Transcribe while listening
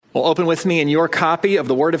Well, open with me in your copy of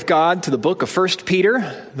the Word of God to the book of 1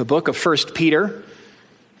 Peter. The book of 1 Peter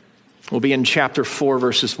will be in chapter 4,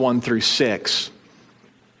 verses 1 through 6.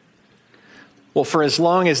 Well, for as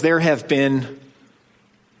long as there have been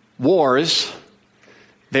wars,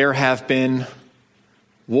 there have been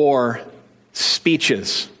war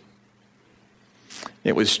speeches.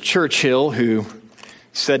 It was Churchill who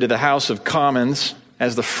said to the House of Commons,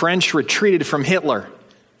 as the French retreated from Hitler,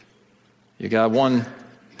 you got one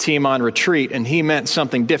team on retreat, and he meant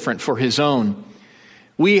something different for his own.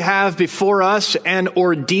 We have before us an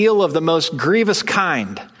ordeal of the most grievous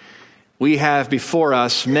kind. We have before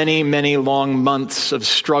us many, many long months of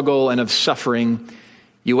struggle and of suffering.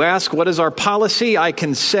 You ask, what is our policy? I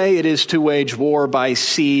can say it is to wage war by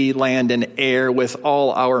sea, land, and air with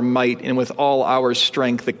all our might and with all our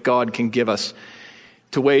strength that God can give us.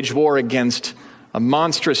 To wage war against a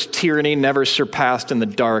monstrous tyranny never surpassed in the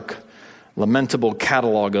dark, lamentable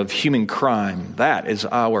catalog of human crime. That is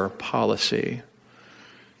our policy.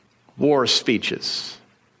 War speeches.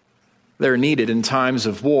 They're needed in times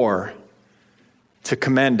of war to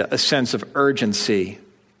commend a sense of urgency,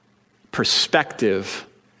 perspective,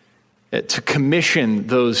 to commission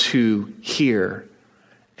those who hear,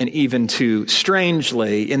 and even to,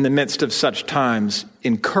 strangely, in the midst of such times,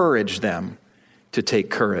 encourage them to take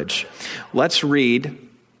courage. Let's read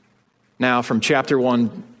now from chapter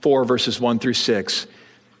 4, verses 1 through 6,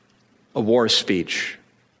 a war speech.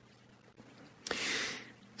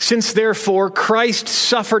 Since therefore Christ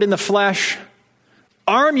suffered in the flesh,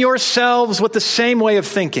 arm yourselves with the same way of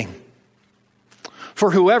thinking.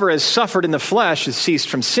 For whoever has suffered in the flesh has ceased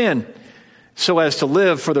from sin, so as to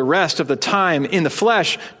live for the rest of the time in the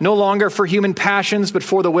flesh, no longer for human passions, but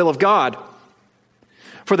for the will of God.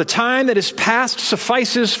 For the time that is past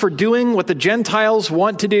suffices for doing what the Gentiles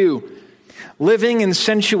want to do, living in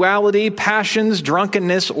sensuality, passions,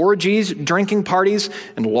 drunkenness, orgies, drinking parties,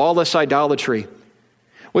 and lawless idolatry.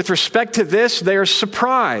 With respect to this, they are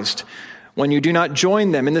surprised when you do not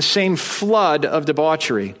join them in the same flood of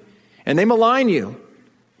debauchery, and they malign you.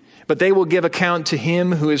 But they will give account to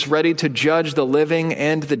him who is ready to judge the living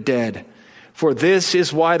and the dead. For this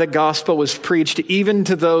is why the gospel was preached even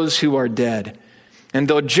to those who are dead. And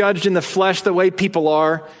though judged in the flesh the way people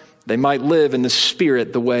are, they might live in the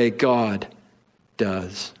spirit the way God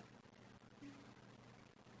does.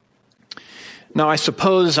 Now, I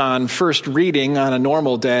suppose on first reading on a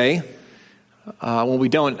normal day, when we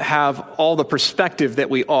don't have all the perspective that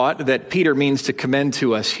we ought, that Peter means to commend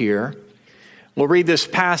to us here, we'll read this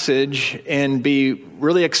passage and be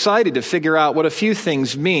really excited to figure out what a few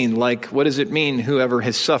things mean, like what does it mean whoever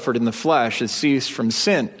has suffered in the flesh has ceased from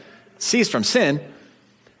sin? Ceased from sin?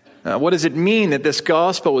 What does it mean that this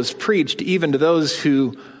gospel was preached even to those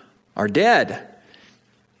who are dead?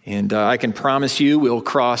 And I can promise you we'll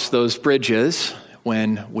cross those bridges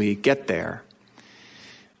when we get there.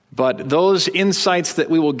 But those insights that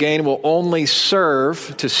we will gain will only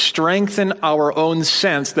serve to strengthen our own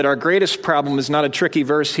sense that our greatest problem is not a tricky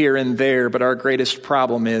verse here and there, but our greatest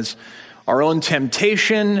problem is our own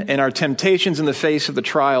temptation and our temptations in the face of the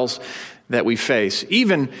trials that we face.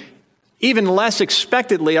 Even less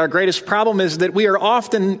expectedly, our greatest problem is that we are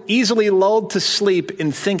often easily lulled to sleep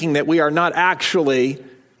in thinking that we are not actually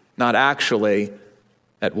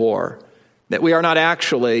at war, that we are not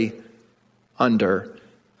actually under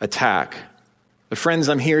attack. But friends,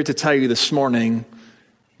 I'm here to tell you this morning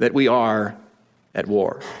that we are at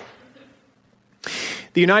war.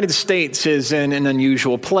 The United States is in an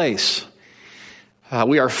unusual place.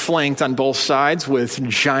 We are flanked on both sides with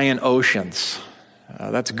giant oceans.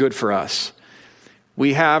 That's good for us.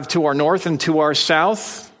 We have to our north and to our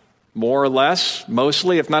south, more or less,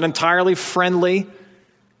 mostly, if not entirely, friendly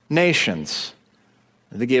nations.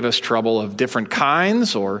 They give us trouble of different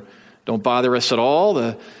kinds or don't bother us at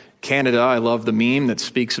all. Canada, I love the meme that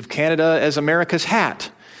speaks of Canada as America's hat.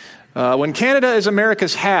 When Canada is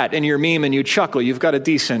America's hat in your meme and you chuckle, you've got a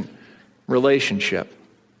decent relationship.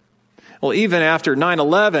 Well, even after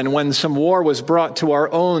 9/11, when some war was brought to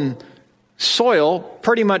our own soil,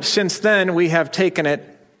 pretty much since then, we have taken it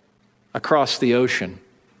across the ocean.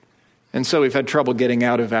 And so we've had trouble getting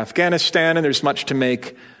out of Afghanistan, and there's much to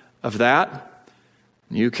make of that.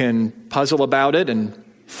 You can puzzle about it and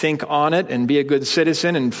think on it and be a good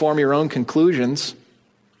citizen and form your own conclusions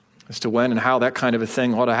as to when and how that kind of a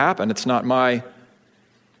thing ought to happen. It's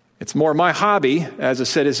more my hobby as a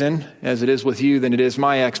citizen as it is with you than it is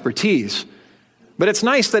my expertise. But it's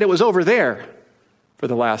nice that it was over there for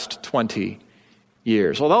the last 20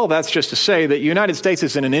 years. Although that's just to say that the United States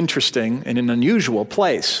is in an interesting and an unusual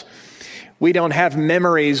place. We don't have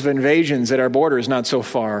memories of invasions at our borders not so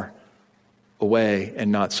far away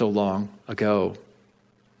and not so long ago.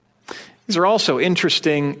 These are also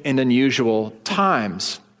interesting and unusual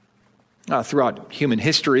times. Throughout human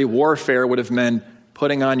history, warfare would have meant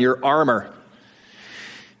putting on your armor.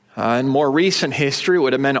 In more recent history, it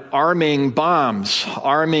would have meant arming bombs,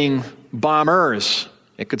 arming bombers.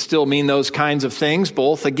 It could still mean those kinds of things,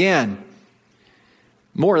 both again.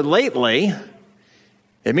 More lately,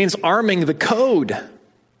 it means arming the code,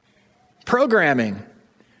 programming.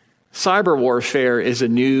 Cyber warfare is a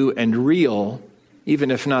new and real,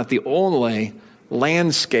 even if not the only,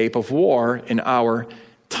 landscape of war in our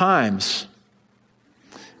times.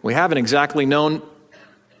 We haven't exactly known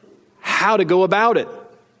how to go about it.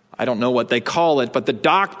 I don't know what they call it, but the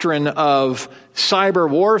doctrine of cyber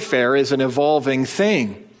warfare is an evolving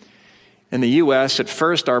thing. In the U.S., at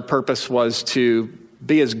first, our purpose was to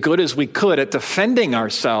be as good as we could at defending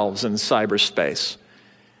ourselves in cyberspace,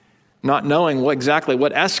 not knowing exactly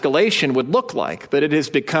what escalation would look like. But it has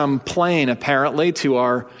become plain, apparently, to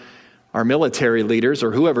our military leaders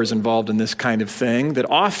or whoever's involved in this kind of thing, that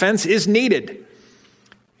offense is needed.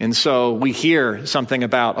 And so we hear something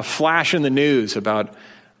about a flash in the news about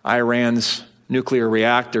Iran's nuclear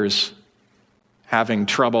reactors having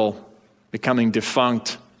trouble, becoming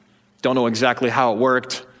defunct. Don't know exactly how it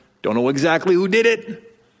worked. Don't know exactly who did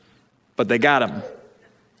it, but they got him.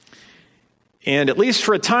 And at least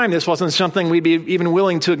for a time, this wasn't something we'd be even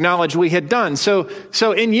willing to acknowledge we had done. So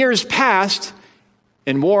in years past,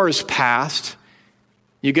 in wars past,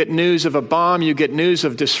 you get news of a bomb, you get news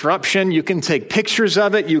of disruption, you can take pictures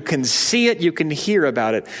of it, you can see it, you can hear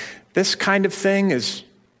about it. This kind of thing is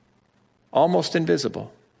almost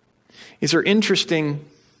invisible. These are interesting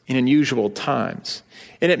and unusual times.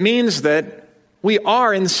 And it means that we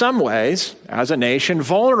are, in some ways, as a nation,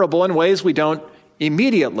 vulnerable in ways we don't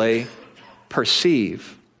immediately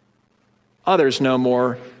perceive. Others know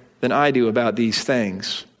more than I do about these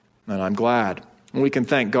things, and I'm glad. And we can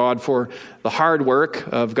thank God for the hard work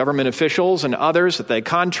of government officials and others that they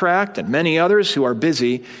contract, and many others who are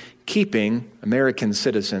busy keeping American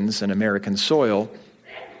citizens and American soil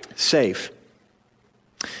safe.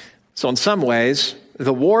 So in some ways,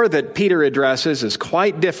 the war that Peter addresses is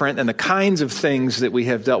quite different than the kinds of things that we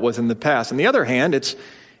have dealt with in the past. On the other hand, it's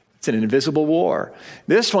an invisible war.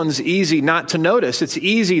 This one's easy not to notice. It's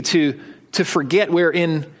easy to forget we're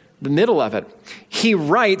in the middle of it. He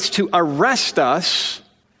writes to arrest us,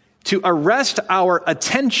 to arrest our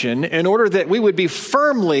attention in order that we would be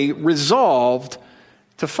firmly resolved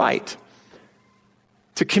to fight,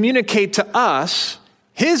 to communicate to us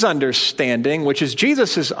his understanding, which is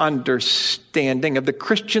Jesus' understanding of the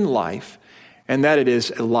Christian life, and that it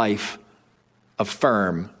is a life of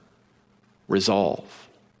firm resolve.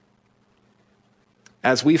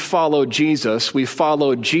 As we follow Jesus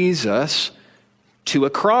to a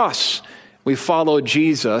cross. We follow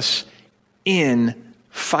Jesus in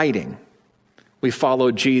fighting. We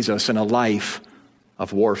follow Jesus in a life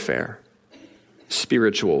of warfare,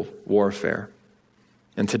 spiritual warfare.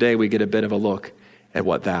 And today we get a bit of a look at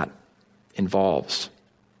what that involves.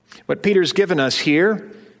 What Peter's given us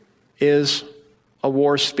here is a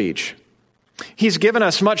war speech. He's given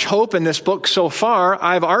us much hope in this book so far.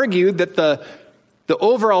 I've argued that the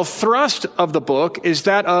overall thrust of the book is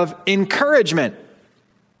that of encouragement.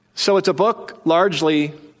 So it's a book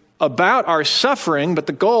largely about our suffering, but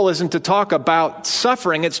the goal isn't to talk about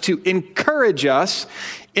suffering. It's to encourage us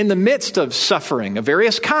in the midst of suffering of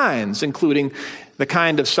various kinds, including the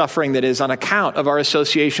kind of suffering that is on account of our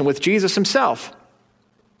association with Jesus himself.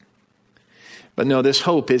 But no, this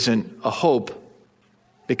hope isn't a hope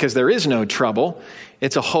because there is no trouble.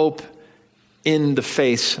 It's a hope in the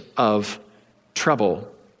face of trouble.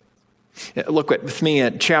 Look with me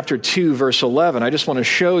at chapter 2, verse 11. I just want to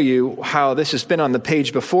show you how this has been on the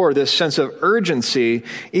page before, this sense of urgency,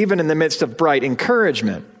 even in the midst of bright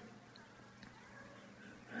encouragement.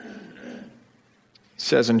 It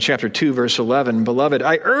says in chapter 2, verse 11, "Beloved,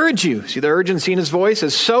 I urge you," see the urgency in his voice,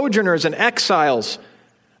 "as sojourners and exiles,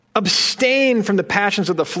 abstain from the passions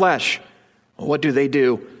of the flesh." What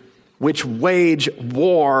do? "Which wage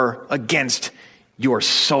war against your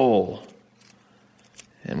soul."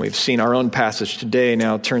 And we've seen our own passage today.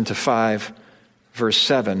 Now turn to 5, verse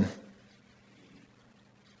 7.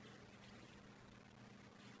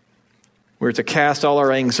 We're to cast all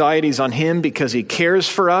our anxieties on him because he cares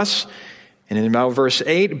for us. And in now verse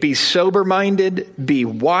 8, "Be sober-minded, be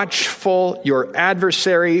watchful. Your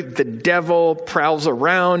adversary, the devil, prowls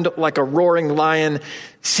around like a roaring lion,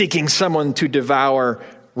 seeking someone to devour.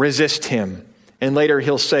 Resist him." And later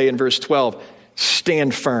he'll say in verse 12,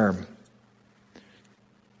 "Stand firm."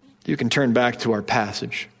 You can turn back to our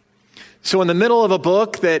passage. So in the middle of a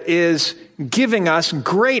book that is giving us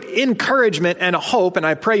great encouragement and a hope, and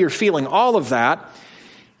I pray you're feeling all of that,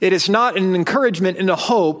 it is not an encouragement and a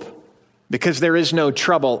hope because there is no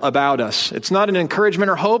trouble about us. It's not an encouragement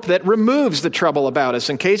or hope that removes the trouble about us.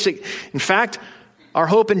 In fact, our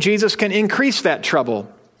hope in Jesus can increase that trouble.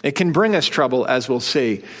 It can bring us trouble, as we'll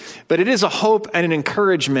see. But it is a hope and an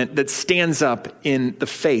encouragement that stands up in the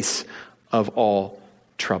face of all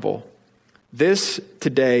trouble. This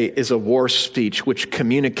today is a war speech which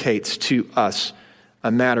communicates to us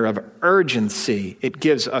a matter of urgency. It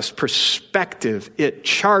gives us perspective. It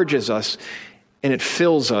charges us, and it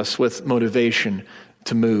fills us with motivation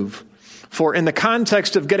to move. For in the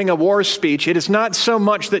context of getting a war speech, it is not so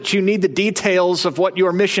much that you need the details of what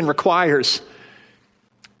your mission requires.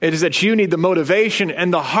 It is that you need the motivation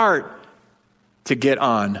and the heart to get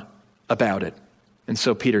on about it. And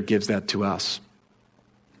so Peter gives that to us.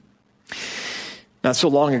 Not so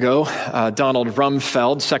long ago, Donald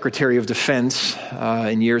Rumsfeld, Secretary of Defense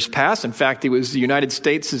in years past, in fact, he was the United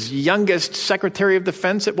States' youngest Secretary of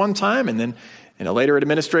Defense at one time, and then in a later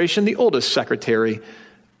administration, the oldest Secretary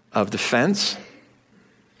of Defense.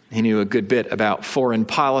 He knew a good bit about foreign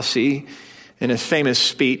policy. In a famous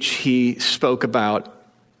speech, he spoke about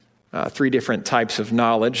three different types of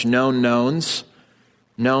knowledge: known knowns,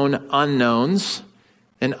 known unknowns,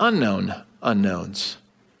 and unknown unknowns.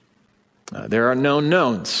 There are known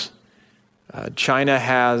knowns. China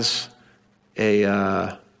has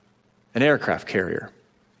an aircraft carrier.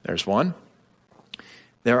 There's one.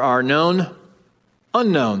 There are known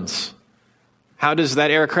unknowns. How does that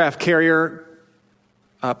aircraft carrier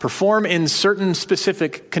perform in certain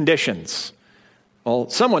specific conditions? Well,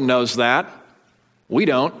 someone knows that. We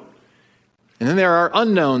don't. And then there are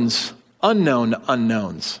unknowns, unknown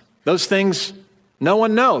unknowns. Those things no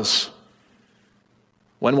one knows.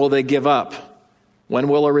 When will they give up? When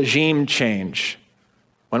will a regime change?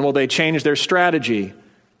 When will they change their strategy?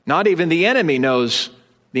 Not even the enemy knows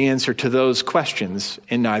the answer to those questions,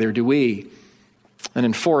 and neither do we. And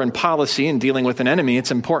in foreign policy and dealing with an enemy,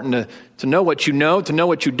 it's important to know what you know, to know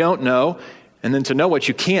what you don't know, and then to know what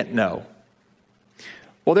you can't know.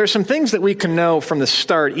 Well, there are some things that we can know from the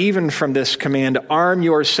start, even from this command: arm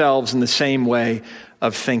yourselves in the same way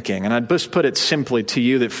of thinking. And I'd just put it simply to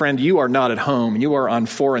you that, friend, you are not at home. You are on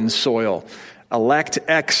foreign soil. Elect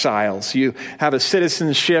exiles. You have a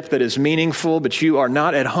citizenship that is meaningful, but you are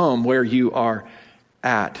not at home where you are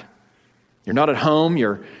at. You're not at home.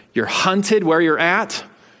 You're hunted where you're at.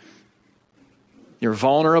 You're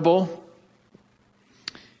vulnerable.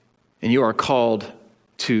 And you are called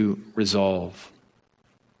to resolve.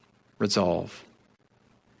 Resolve.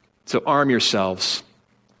 So arm yourselves.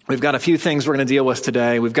 We've got a few things we're going to deal with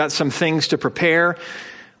today. We've got some things to prepare.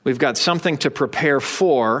 We've got something to prepare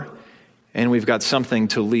for. And we've got something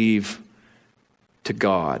to leave to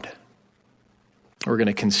God. We're going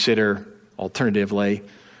to consider, alternatively,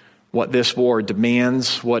 what this war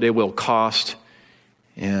demands, what it will cost,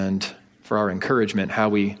 and for our encouragement, how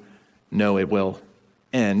we know it will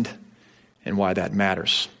end and why that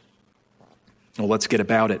matters. Well, let's get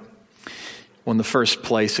about it. Well, in the first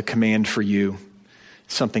place, a command for you,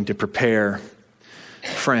 something to prepare.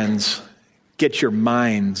 Friends, get your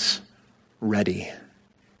minds ready.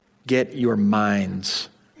 Get your minds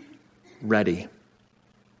ready.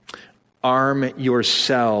 Arm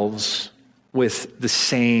yourselves with the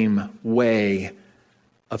same way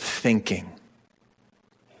of thinking.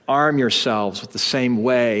 Arm yourselves with the same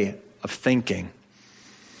way of thinking.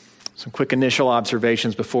 Some quick initial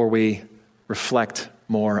observations before we reflect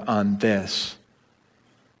more on this.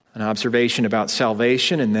 An observation about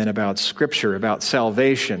salvation and then about Scripture, about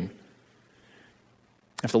salvation.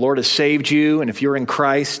 If the Lord has saved you and if you're in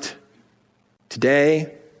Christ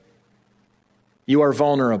today, you are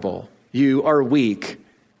vulnerable. You are weak.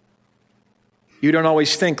 You don't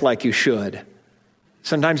always think like you should.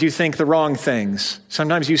 Sometimes you think the wrong things.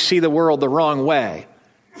 Sometimes you see the world the wrong way.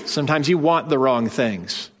 Sometimes you want the wrong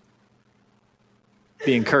things.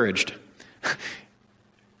 Be encouraged.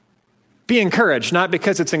 Be encouraged, not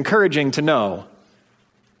because it's encouraging to know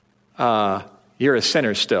you're a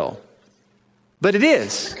sinner still. But it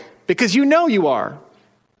is, because you know you are.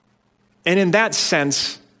 And in that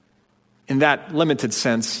sense, in that limited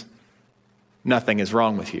sense, nothing is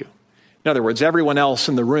wrong with you. In other words, everyone else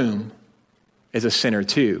in the room is a sinner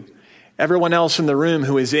too. Everyone else in the room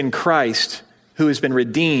who is in Christ, who has been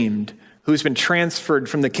redeemed, who's been transferred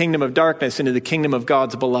from the kingdom of darkness into the kingdom of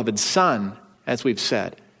God's beloved Son, as we've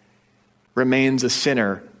said, remains a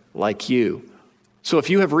sinner like you. So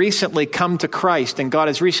if you have recently come to Christ and God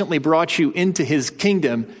has recently brought you into his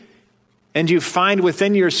kingdom, and you find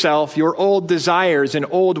within yourself your old desires and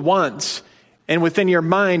old wants, and within your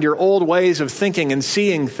mind your old ways of thinking and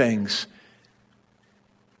seeing things,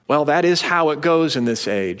 well, that is how it goes in this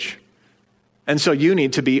age. And so you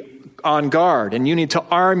need to be on guard, and you need to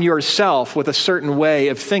arm yourself with a certain way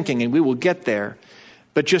of thinking, and we will get there.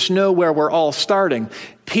 But just know where we're all starting.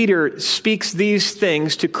 Peter speaks these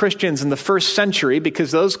things to Christians in the first century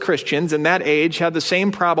because those Christians in that age have the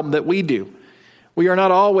same problem that we do. We are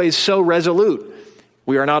not always so resolute.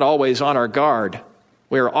 We are not always on our guard.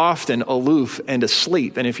 We are often aloof and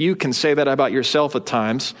asleep. And if you can say that about yourself at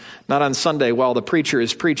times, not on Sunday while the preacher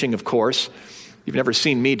is preaching, of course. You've never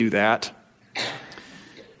seen me do that.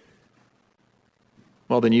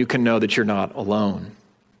 Well, then you can know that you're not alone.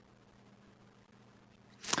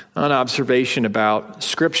 An observation about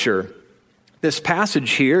Scripture. This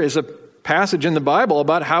passage here is a passage in the Bible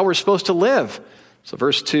about how we're supposed to live. So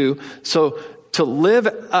verse 2, so to live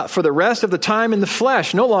for the rest of the time in the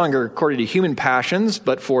flesh, no longer according to human passions,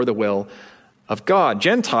 but for the will of God.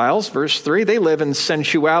 Gentiles, verse 3, they live in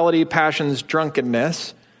sensuality, passions,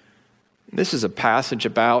 drunkenness. This is a passage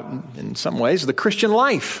about, in some ways, the Christian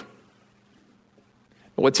life.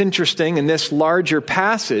 But what's interesting in this larger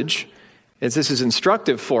passage, as this is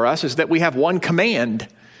instructive for us, is that we have one command,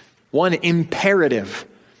 one imperative.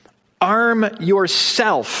 Arm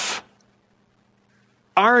yourself.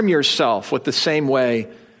 Arm yourself with the same way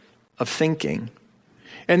of thinking.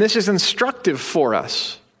 And this is instructive for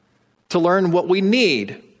us to learn what we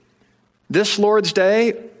need. This Lord's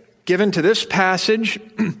Day, given to this passage,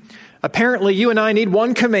 apparently you and I need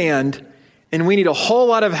one command, and we need a whole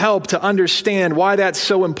lot of help to understand why that's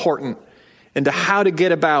so important and to how to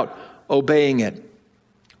get about obeying it.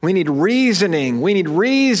 We need reasoning, we need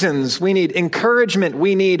reasons, we need encouragement,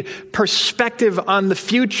 we need perspective on the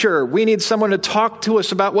future. We need someone to talk to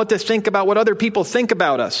us about what to think about what other people think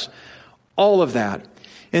about us. All of that.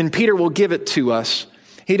 And Peter will give it to us.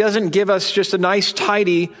 He doesn't give us just a nice,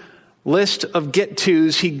 tidy list of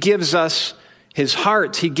get-tos. He gives us his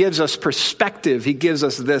heart. He gives us perspective. He gives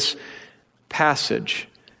us this passage.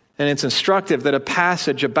 And it's instructive that a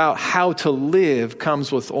passage about how to live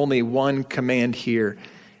comes with only one command here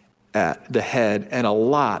at the head and a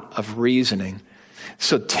lot of reasoning.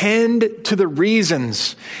 So tend to the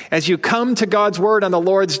reasons. As you come to God's word on the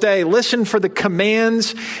Lord's Day, listen for the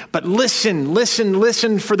commands, but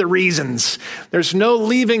listen for the reasons. There's no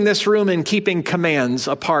leaving this room and keeping commands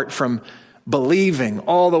apart from believing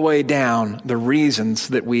all the way down the reasons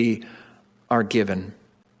that we are given.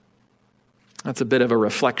 That's a bit of a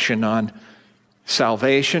reflection on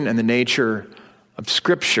salvation and the nature of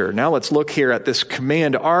Scripture. Now let's look here at this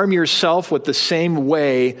command. Arm yourself with the same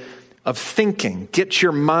way of thinking. Get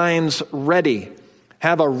your minds ready.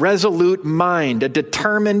 Have a resolute mind, a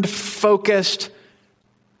determined, focused,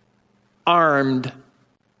 armed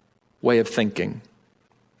way of thinking.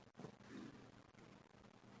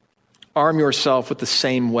 Arm yourself with the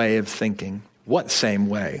same way of thinking. What same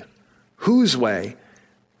way? Whose way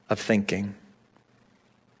of thinking?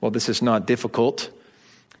 Well, this is not difficult.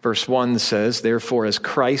 Verse 1 says, therefore, as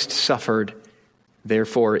Christ suffered,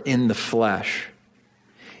 therefore in the flesh.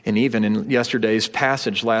 And even in yesterday's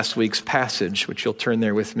passage, last week's passage, which you'll turn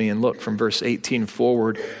there with me and look from verse 18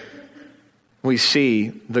 forward, we see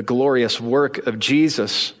the glorious work of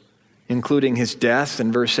Jesus, including his death.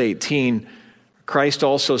 In verse 18, Christ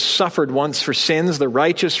also suffered once for sins, the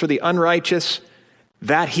righteous for the unrighteous,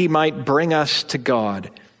 that he might bring us to God,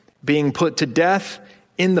 being put to death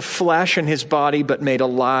in the flesh in his body, but made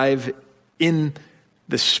alive in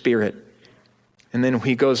the Spirit. And then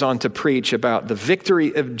he goes on to preach about the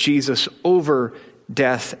victory of Jesus over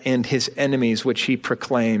death and his enemies, which he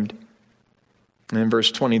proclaimed. And in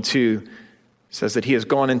verse 22, it says that he has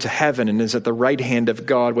gone into heaven and is at the right hand of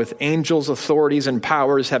God with angels, authorities, and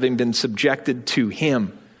powers having been subjected to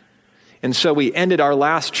him. And so we ended our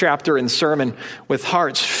last chapter and sermon with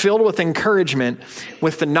hearts filled with encouragement,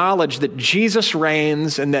 with the knowledge that Jesus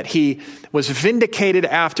reigns and that he was vindicated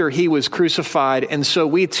after he was crucified. And so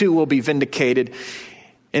we too will be vindicated.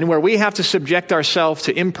 And where we have to subject ourselves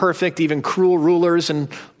to imperfect, even cruel rulers and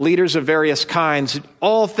leaders of various kinds,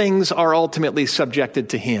 all things are ultimately subjected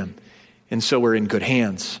to him. And so we're in good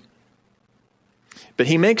hands. But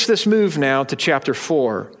he makes this move now to chapter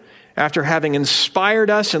 4. After having inspired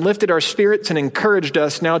us and lifted our spirits and encouraged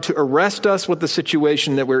us now to arrest us with the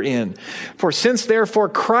situation that we're in. For since therefore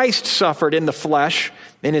Christ suffered in the flesh,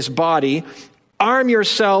 in his body, arm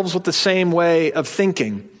yourselves with the same way of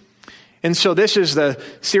thinking. And so this is the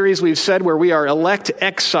series we've said where we are elect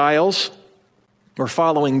exiles. We're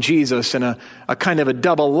following Jesus in a kind of a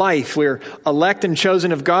double life. We're elect and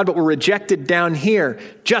chosen of God, but we're rejected down here,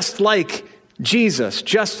 just like Jesus,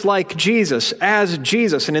 as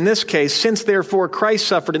Jesus. And in this case, since therefore Christ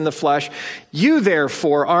suffered in the flesh, you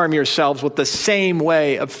therefore arm yourselves with the same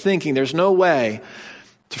way of thinking. There's no way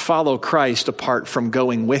to follow Christ apart from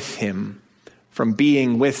going with him, from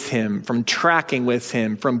being with him, from tracking with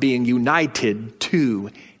him, from being united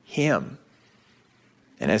to him.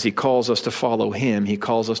 And as he calls us to follow him, he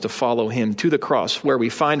calls us to follow him to the cross where we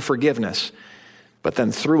find forgiveness, but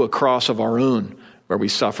then through a cross of our own where we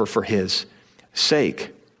suffer for his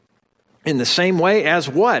sake. In the same way as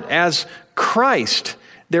what? As Christ.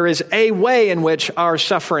 There is a way in which our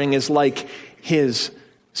suffering is like his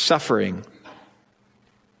suffering.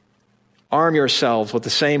 Arm yourselves with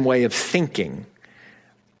the same way of thinking.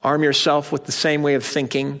 Arm yourself with the same way of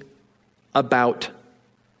thinking about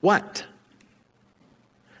what?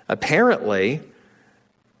 Apparently,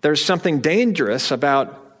 there's something dangerous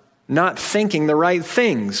about not thinking the right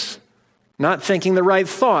things, not thinking the right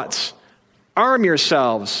thoughts. Arm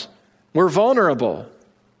yourselves. We're vulnerable.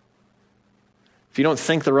 If you don't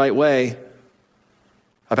think the right way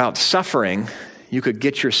about suffering, you could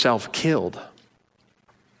get yourself killed.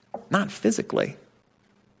 Not physically,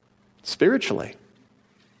 spiritually.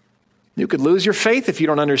 You could lose your faith if you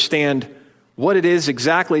don't understand what it is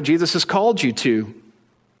exactly Jesus has called you to.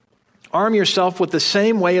 Arm yourself with the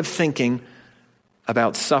same way of thinking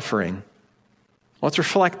about suffering. Let's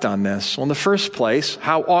reflect on this. Well, in the first place,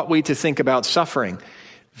 how ought we to think about suffering?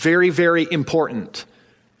 Very, very important.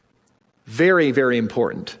 Very, very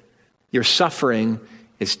important. Your suffering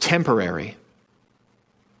is temporary.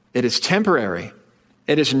 It is temporary.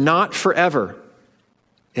 It is not forever.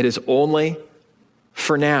 It is only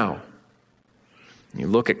for now. You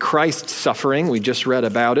look at Christ's suffering. We just read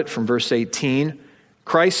about it from verse 18.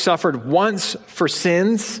 Christ suffered once for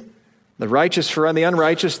sins, the righteous for the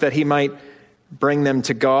unrighteous, that he might bring them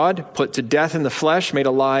to God, put to death in the flesh, made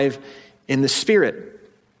alive in the spirit.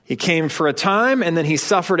 He came for a time, and then he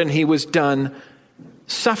suffered, and he was done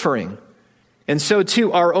suffering. And so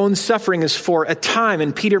too, our own suffering is for a time.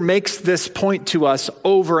 And Peter makes this point to us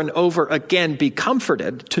over and over again. Be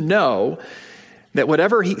comforted to know that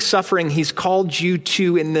whatever suffering he's called you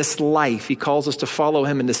to in this life, he calls us to follow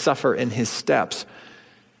him and to suffer in his steps.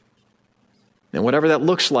 And whatever that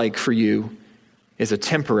looks like for you is a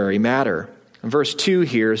temporary matter. In verse 2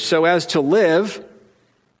 here, so as to live,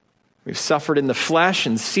 we've suffered in the flesh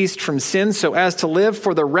and ceased from sin, so as to live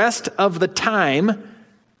for the rest of the time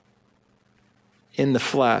in the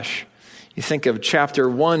flesh. You think of chapter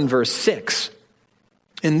 1, verse 6.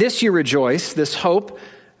 In this you rejoice, this hope,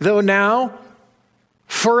 though now,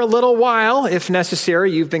 for a little while, if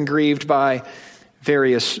necessary, you've been grieved by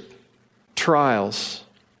various trials.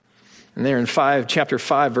 And there in chapter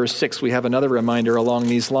 5, verse 6, we have another reminder along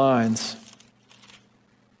these lines.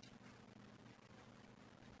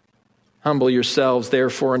 Humble yourselves,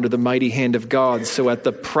 therefore, under the mighty hand of God, so at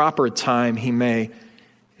the proper time he may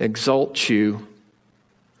exalt you.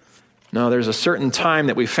 No, there's a certain time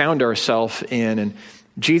that we found ourselves in, and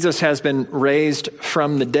Jesus has been raised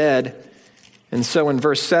from the dead. And so in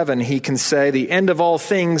verse 7, he can say, the end of all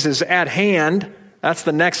things is at hand. That's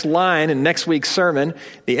the next line in next week's sermon.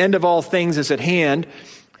 The end of all things is at hand.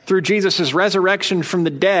 Through Jesus' resurrection from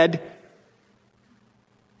the dead,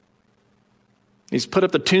 he's put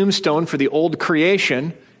up the tombstone for the old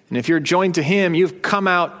creation. And if you're joined to him, you've come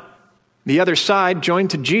out the other side,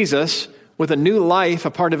 joined to Jesus, with a new life,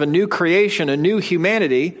 a part of a new creation, a new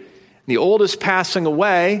humanity. The old is passing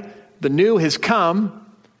away. The new has come.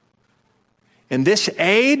 In this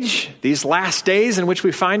age, these last days in which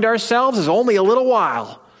we find ourselves, is only a little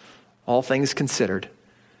while, all things considered.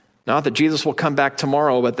 Not that Jesus will come back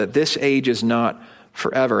tomorrow, but that this age is not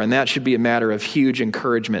forever. And that should be a matter of huge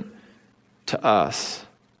encouragement to us.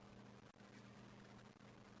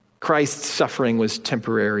 Christ's suffering was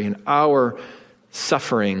temporary, and our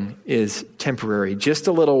suffering is temporary. Just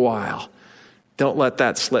a little while. Don't let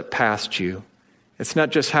that slip past you. It's not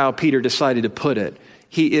just how Peter decided to put it.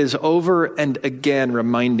 He is over and again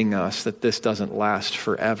reminding us that this doesn't last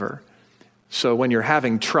forever. So when you're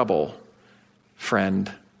having trouble,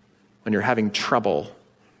 friend, when you're having trouble,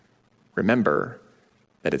 remember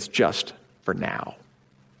that it's just for now.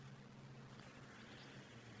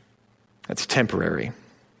 That's temporary.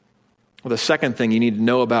 Well, the second thing you need to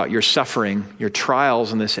know about your suffering, your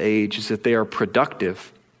trials in this age, is that they are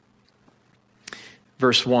productive.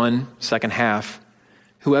 Verse 1, second half.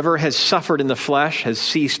 Whoever has suffered in the flesh has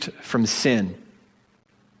ceased from sin.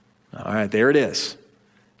 All right, there it is.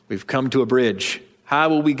 We've come to a bridge. How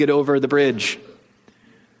will we get over the bridge?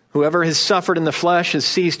 Whoever has suffered in the flesh has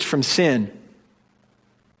ceased from sin.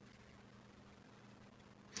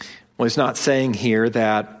 Well, he's not saying here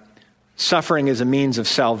that suffering is a means of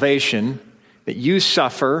salvation, that you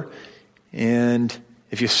suffer, and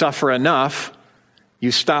if you suffer enough,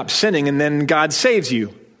 you stop sinning, and then God saves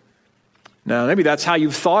you. Now, maybe that's how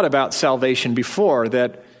you've thought about salvation before,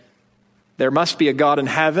 that there must be a God in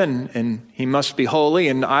heaven, and he must be holy,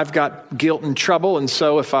 and I've got guilt and trouble, and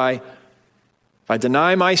so if I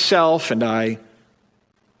deny myself and I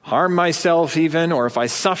harm myself even, or if I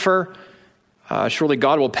suffer, surely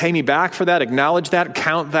God will pay me back for that, acknowledge that,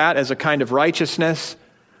 count that as a kind of righteousness.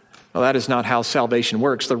 Well, that is not how salvation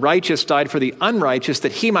works. The righteous died for the unrighteous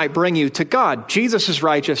that he might bring you to God. Jesus'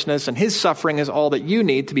 righteousness and his suffering is all that you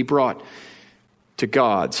need to be brought to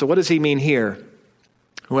God. So what does he mean here?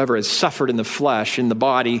 Whoever has suffered in the flesh, in the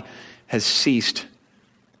body, has ceased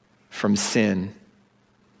from sin.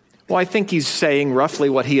 Well, I think he's saying roughly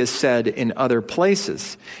what he has said in other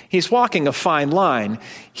places. He's walking a fine line.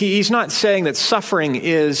 He's not saying that suffering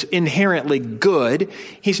is inherently good.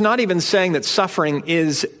 He's not even saying that suffering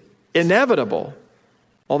is inevitable.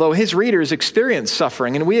 Although his readers experience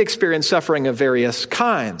suffering, and we experience suffering of various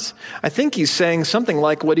kinds. I think he's saying something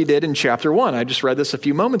like what he did in chapter 1. I just read this a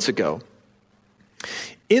few moments ago.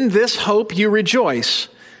 In this hope you rejoice,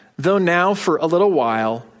 though now for a little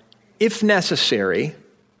while, if necessary,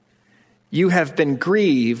 you have been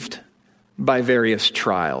grieved by various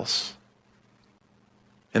trials.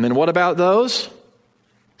 And then what about those?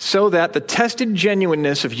 So that the tested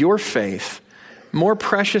genuineness of your faith, more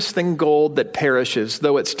precious than gold that perishes,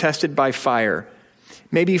 though it's tested by fire,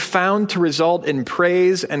 may be found to result in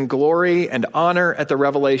praise and glory and honor at the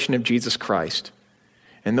revelation of Jesus Christ.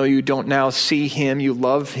 And though you don't now see him, you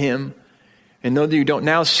love him. And though you don't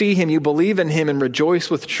now see him, you believe in him and rejoice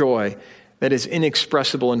with joy that is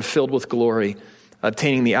inexpressible and filled with glory,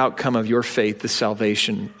 obtaining the outcome of your faith, the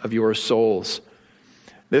salvation of your souls.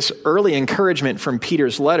 This early encouragement from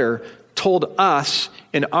Peter's letter told us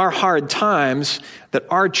in our hard times that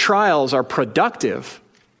our trials are productive.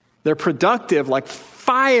 They're productive like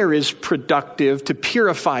fire is productive to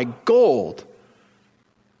purify gold.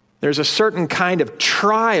 There's a certain kind of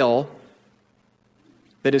trial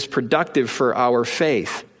that is productive for our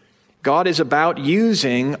faith. God is about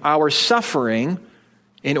using our suffering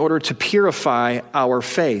in order to purify our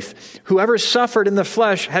faith. Whoever suffered in the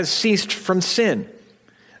flesh has ceased from sin.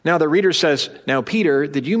 Now the reader says, now Peter,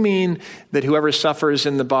 did you mean that whoever suffers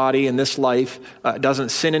in the body in this life doesn't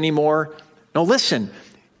sin anymore? No, listen,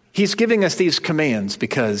 he's giving us these commands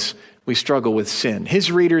because we struggle with sin.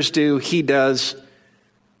 His readers do, he does.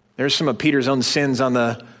 There's some of Peter's own sins on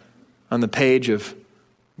the page of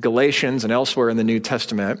Galatians and elsewhere in the New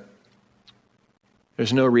Testament.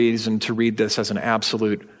 There's no reason to read this as an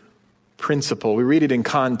absolute principle. We read it in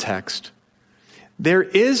context.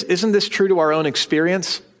 Isn't this true to our own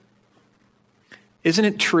experience? Isn't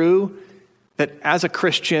it true that as a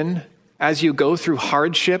Christian, as you go through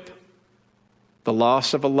hardship, the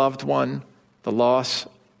loss of a loved one, the loss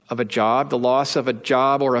of a job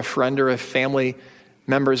or a friend or a family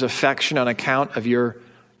member's affection on account of your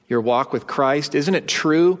walk with Christ, isn't it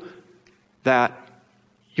true that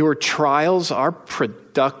your trials are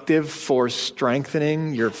productive for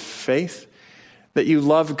strengthening your faith? That you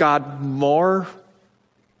love God more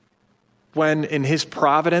when in his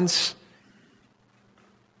providence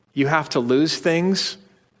you have to lose things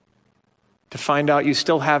to find out you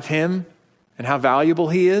still have him and how valuable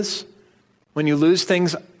he is? When you lose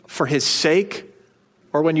things for his sake,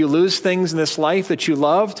 or when you lose things in this life that you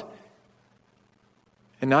loved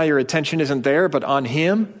and now your attention isn't there but on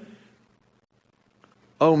him?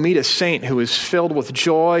 Oh, meet a saint who is filled with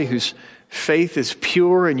joy, whose faith is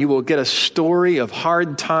pure, and you will get a story of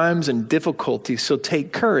hard times and difficulties. So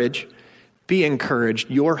take courage. Be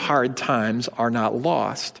encouraged. Your hard times are not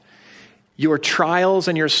lost. Your trials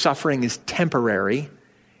and your suffering is temporary,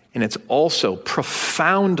 and it's also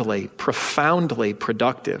profoundly, profoundly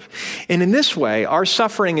productive. And in this way, our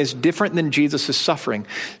suffering is different than Jesus' suffering.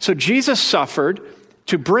 So Jesus suffered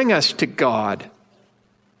to bring us to God.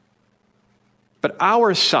 But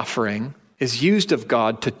our suffering is used of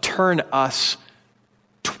God to turn us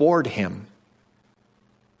toward him.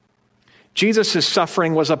 Jesus'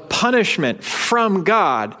 suffering was a punishment from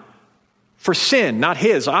God for sin, not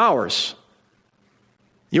his, ours.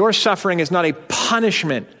 Your suffering is not a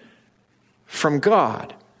punishment from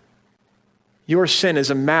God. Your sin is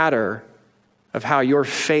a matter of how your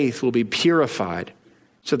faith will be purified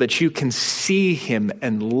so that you can see him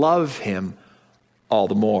and love him all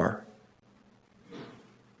the more.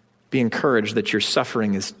 Be encouraged that your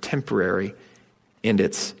suffering is temporary and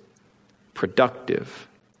it's productive.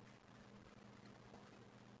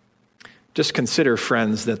 Just consider,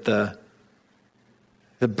 friends, that the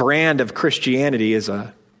brand of Christianity is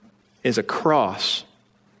a cross.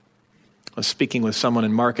 I was speaking with someone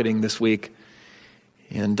in marketing this week,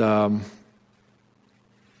 and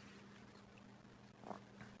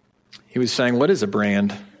he was saying, "What is a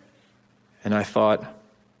brand?" And I thought,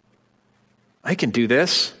 I can do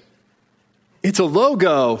this. It's a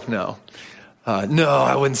logo. No,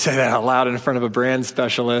 I wouldn't say that out loud in front of a brand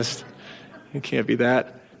specialist. It can't be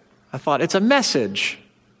that. I thought, it's a message.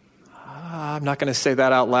 I'm not going to say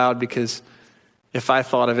that out loud because if I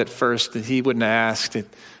thought of it first, he wouldn't have asked.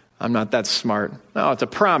 I'm not that smart. No, it's a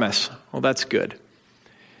promise. Well, that's good.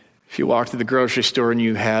 If you walked to the grocery store and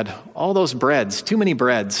you had all those breads, too many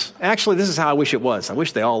breads. Actually, this is how I wish it was. I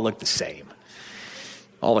wish they all looked the same.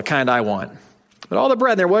 All the kind I want. But all the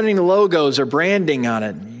bread, there wasn't any logos or branding on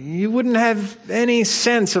it. You wouldn't have any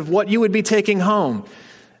sense of what you would be taking home.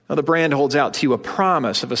 Now, the brand holds out to you a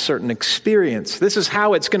promise of a certain experience. This is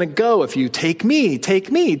how it's going to go if you take me,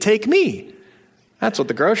 take me, take me. That's what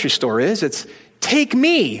the grocery store is. It's take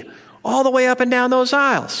me all the way up and down those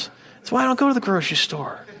aisles. That's why I don't go to the grocery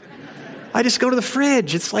store. I just go to the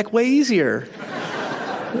fridge. It's like way easier.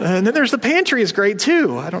 And then there's the pantry is great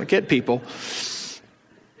too. I don't get people.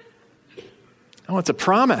 Oh, it's a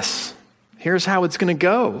promise. Here's how it's going to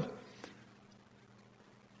go.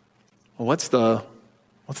 Well, what's the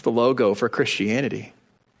logo for Christianity?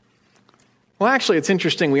 Well, actually, it's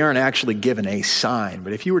interesting. We aren't actually given a sign,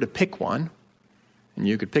 but if you were to pick one, and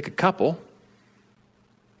you could pick a couple,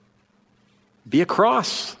 be a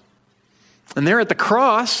cross. And there at the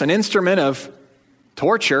cross, an instrument of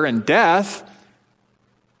torture and death,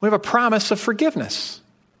 we have a promise of forgiveness.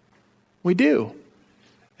 We do.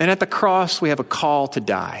 And at the cross, we have a call to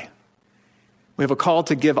die. We have a call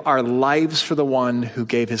to give our lives for the one who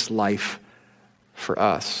gave his life for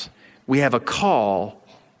us. We have a call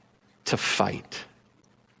to fight.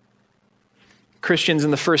 Christians in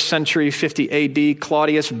the first century, 50 AD,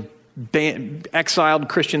 Claudius exiled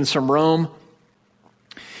Christians from Rome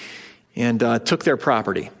and took their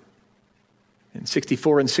property. In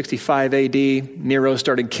 64 and 65 AD, Nero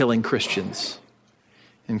started killing Christians.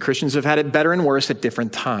 And Christians have had it better and worse at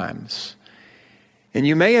different times. And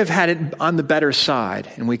you may have had it on the better side,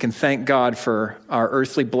 and we can thank God for our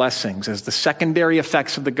earthly blessings as the secondary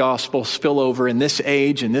effects of the gospel spill over in this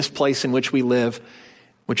age, in this place in which we live,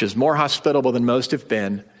 which is more hospitable than most have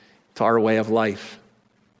been to our way of life.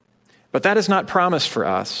 But that is not promised for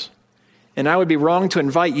us. And I would be wrong to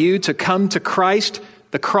invite you to come to Christ,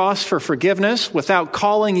 the cross for forgiveness, without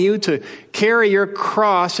calling you to carry your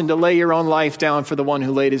cross and to lay your own life down for the one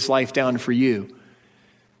who laid his life down for you.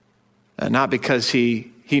 Not because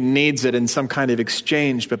he needs it in some kind of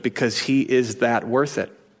exchange, but because he is that worth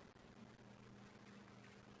it.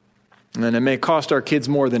 And it may cost our kids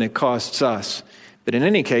more than it costs us. But in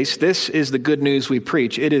any case, this is the good news we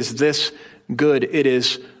preach. It is this good. It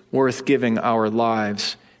is worth giving our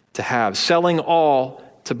lives to have. Selling all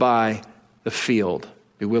to buy the field.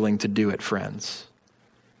 Be willing to do it, friends.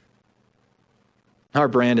 Our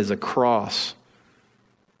brand is a cross.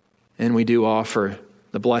 And we do offer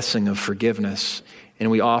the blessing of forgiveness.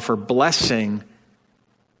 And we offer blessing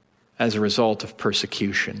as a result of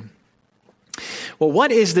persecution. Well,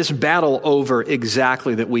 what is this battle over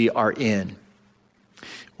exactly that we are in?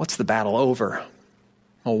 What's the battle over?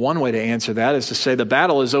 Well, one way to answer that is to say the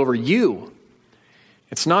battle is over you.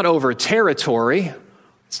 It's not over territory.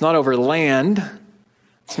 It's not over land.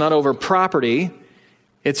 It's not over property.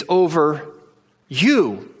 It's over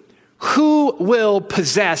you. Who will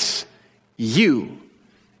possess you?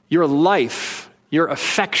 Your life, your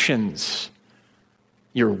affections,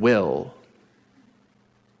 your will.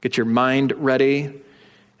 Get your mind ready.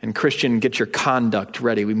 And Christian, get your conduct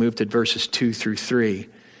ready. We moved to verses 2 through 3.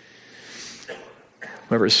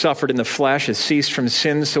 Whoever has suffered in the flesh has ceased from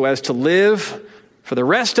sin so as to live for the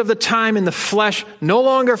rest of the time in the flesh, no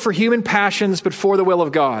longer for human passions, but for the will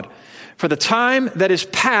of God. For the time that is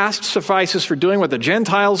past suffices for doing what the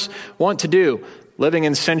Gentiles want to do, living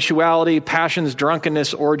in sensuality, passions,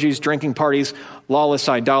 drunkenness, orgies, drinking parties, lawless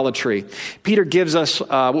idolatry. Peter gives us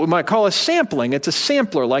what we might call a sampling. It's a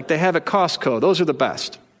sampler like they have at Costco. Those are the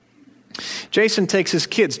best. Jason takes his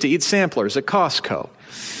kids to eat samplers at Costco.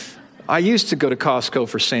 I used to go to Costco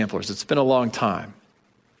for samplers. It's been a long time.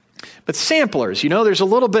 But samplers, there's a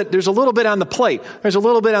little bit on the plate. There's a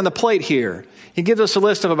little bit on the plate here. He gives us a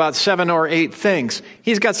list of about 7 or 8 things.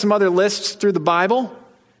 He's got some other lists through the Bible.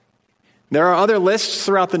 There are other lists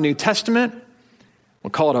throughout the New Testament.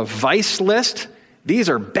 We'll call it a vice list. These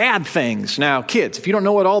are bad things. Now, kids, if you don't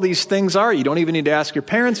know what all these things are, you don't even need to ask your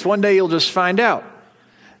parents. One day you'll just find out.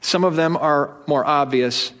 Some of them are more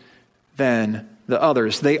obvious than the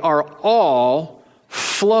others. They are all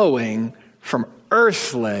flowing from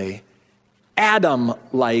earthly,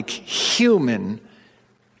 Adam-like human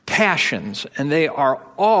passions, and they are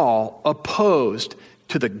all opposed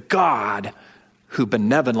to the God who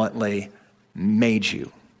benevolently made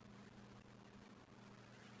you.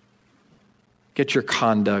 Get your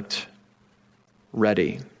conduct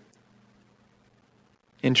ready.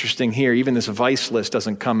 Interesting here, even this vice list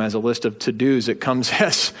doesn't come as a list of to-dos. It comes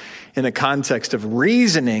as in the context of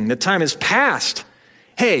reasoning. The time has passed.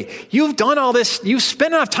 Hey, you've done all this. You've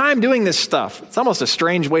spent enough time doing this stuff. It's almost a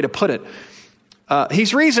strange way to put it.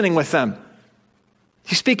 He's reasoning with them.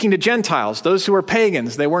 He's speaking to Gentiles, those who are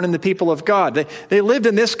pagans. They weren't in the people of God. They lived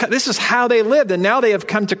in this is how they lived, and now they have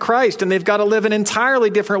come to Christ, and they've got to live an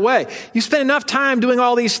entirely different way. You spend enough time doing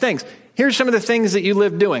all these things. Here's some of the things that you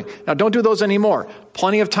live doing. Now, don't do those anymore.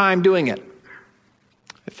 Plenty of time doing it.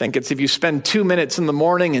 I think it's if you spend 2 minutes in the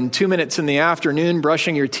morning and 2 minutes in the afternoon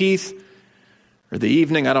brushing your teeth, or the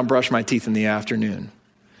evening. I don't brush my teeth in the afternoon.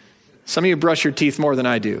 Some of you brush your teeth more than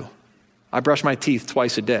I do. I brush my teeth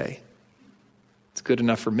twice a day. It's good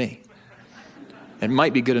enough for me. It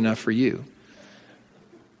might be good enough for you.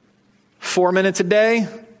 4 minutes a day,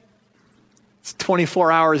 it's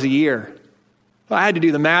 24 hours a year. Well, I had to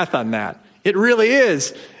do the math on that. It really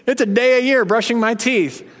is. It's a day a year brushing my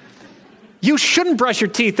teeth. You shouldn't brush your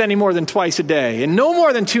teeth any more than twice a day, and no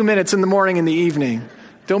more than 2 minutes in the morning and the evening.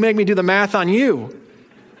 Don't make me do the math on you.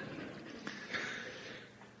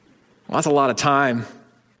 Well, that's a lot of time.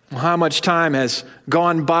 Well, how much time has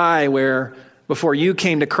gone by where before you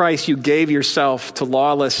came to Christ, you gave yourself to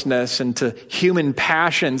lawlessness and to human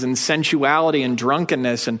passions and sensuality and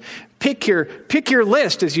drunkenness? And pick your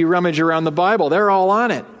list as you rummage around the Bible. They're all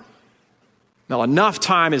on it. Now, enough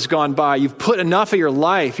time has gone by. You've put enough of your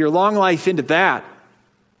life, your long life, into that.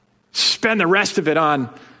 Spend the rest of it on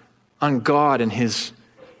God and His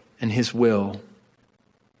will.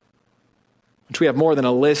 Which we have more than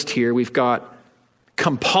a list here. We've got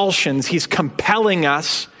compulsions. He's compelling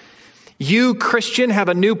us. You, Christian, have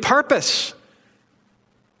a new purpose.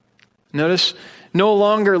 Notice, no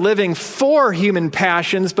longer living for human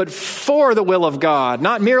passions, but for the will of God.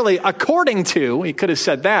 Not merely according to, he could have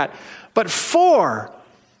said that, but for.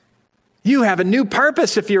 You have a new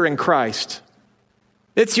purpose if you're in Christ.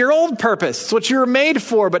 It's your old purpose. It's what you were made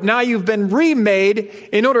for, but now you've been remade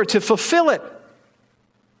in order to fulfill it.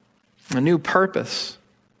 A new purpose.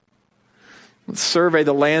 Let's survey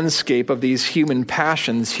the landscape of these human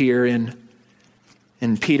passions here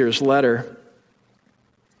in Peter's letter.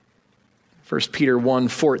 1 Peter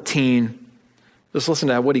 1:14. Just listen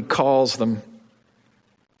to what he calls them.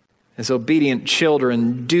 As obedient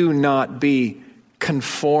children, do not be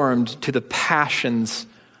conformed to the passions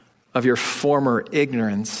of your former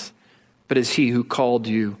ignorance, but as he who called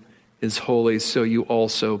you is holy, so you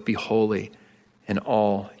also be holy in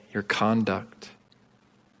all your conduct.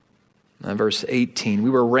 Verse 18,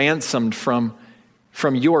 we were ransomed from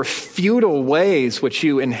your futile ways, which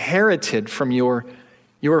you inherited from your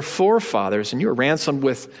forefathers, and you were ransomed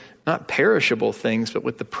with not perishable things, but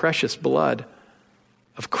with the precious blood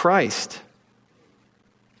of Christ.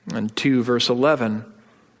 And 2, verse 11,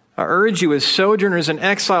 I urge you as sojourners and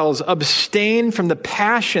exiles, abstain from the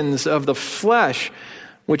passions of the flesh,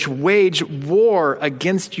 which wage war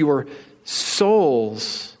against your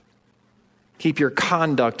souls. Keep your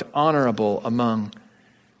conduct honorable among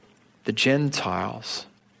the Gentiles.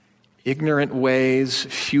 Ignorant ways,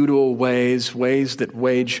 futile ways, ways that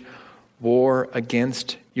wage war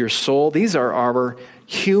against your soul. These are our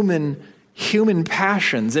human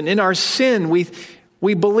passions. And in our sin,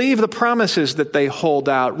 we believe the promises that they hold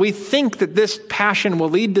out. We think that this passion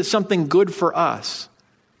will lead to something good for us.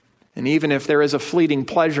 And even if there is a fleeting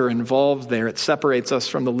pleasure involved there, it separates us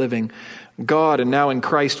from the living God. And now in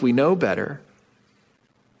Christ we know better.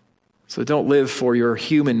 So don't live for your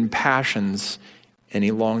human passions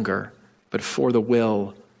any longer, but for the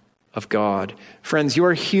will of God. Friends,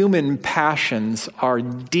 your human passions are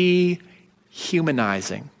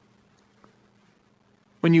dehumanizing.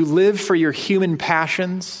 When you live for your human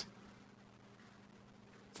passions,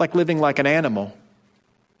 it's like living like an animal.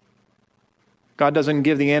 God doesn't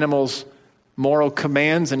give the animals moral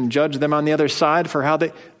commands and judge them on the other side for how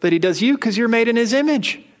that he does you, because you're made in his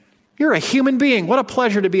image. You're a human being. What a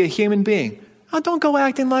pleasure to be a human being. Oh, don't go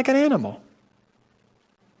acting like an animal.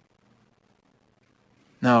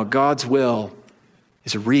 No, God's will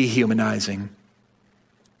is rehumanizing.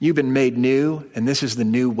 You've been made new, and this is the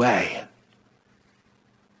new way.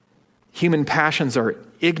 Human passions are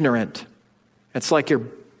ignorant. It's like you're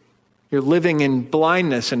living in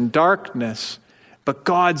blindness and darkness. But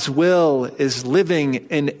God's will is living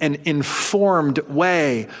in an informed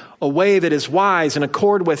way, a way that is wise in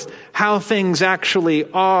accord with how things actually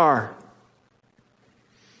are.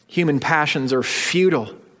 Human passions are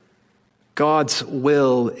futile. God's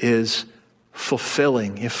will is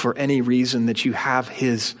fulfilling, if for any reason that you have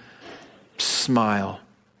his smile.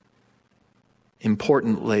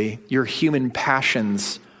 Importantly, your human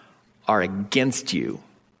passions are against you.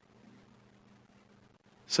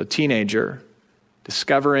 So, teenager,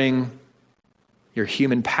 discovering your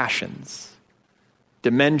human passions,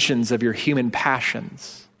 dimensions of your human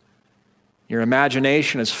passions. Your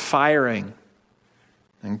imagination is firing,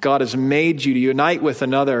 and God has made you to unite with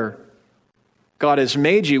another. God has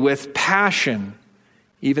made you with passion,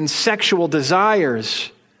 even sexual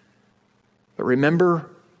desires. But remember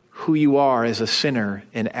who you are as a sinner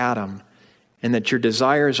in Adam, and that your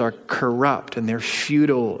desires are corrupt, and they're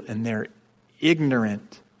futile, and they're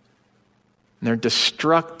ignorant. And they're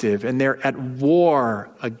destructive, and they're at war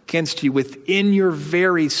against you. Within your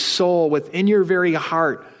very soul, within your very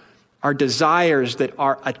heart, are desires that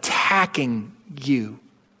are attacking you.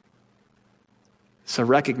 So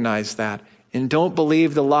recognize that. And don't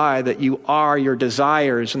believe the lie that you are your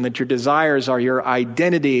desires, and that your desires are your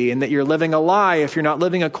identity, and that you're living a lie if you're not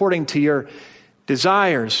living according to your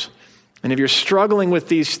desires. And if you're struggling with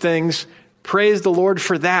these things, praise the Lord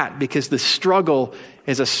for that, because the struggle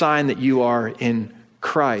is a sign that you are in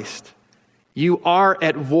Christ. You are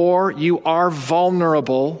at war. You are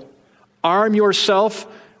vulnerable. Arm yourself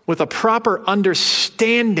with a proper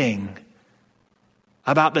understanding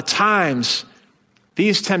about the times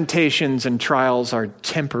these temptations and trials are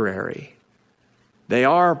temporary. They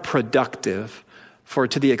are productive, for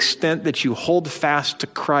to the extent that you hold fast to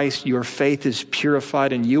Christ, your faith is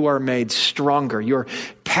purified and you are made stronger. Your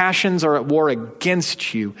passions are at war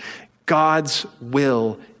against you. God's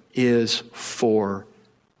will is for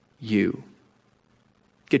you.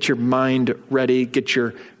 Get your mind ready. Get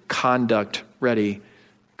your conduct ready,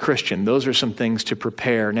 Christian. Those are some things to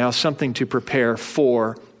prepare. Now, something to prepare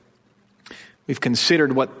for. We've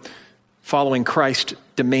considered what following Christ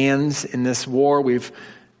demands in this war. We've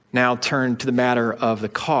now turned to the matter of the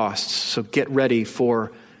costs. So get ready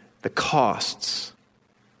for the costs.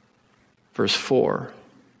 Verse 4.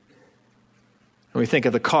 When we think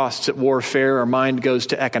of the costs at warfare, our mind goes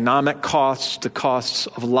to economic costs, to costs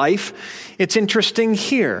of life. It's interesting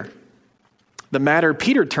here. The matter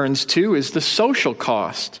Peter turns to is the social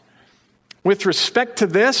cost. With respect to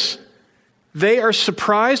this, they are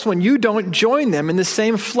surprised when you don't join them in the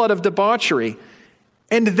same flood of debauchery,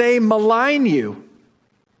 and they malign you.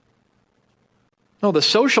 No, the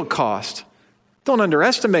social cost, don't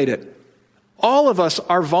underestimate it. All of us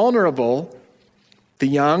are vulnerable. The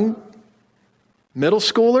young, middle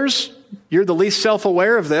schoolers, you're the least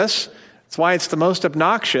self-aware of this. That's why it's the most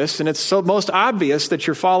obnoxious, and it's so most obvious that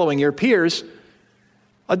you're following your peers.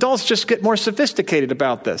 Adults just get more sophisticated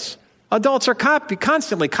about this. Adults are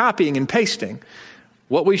constantly copying and pasting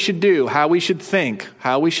what we should do, how we should think,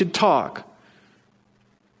 how we should talk.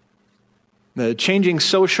 The changing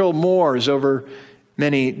social mores over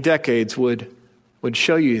many decades would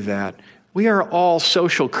show you that. We are all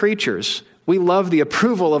social creatures. We love the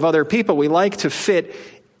approval of other people. We like to fit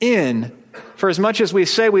in. For as much as we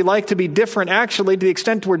say we like to be different, actually, to the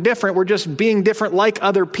extent we're different, we're just being different like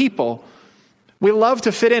other people. We love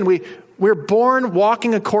to fit in. We're born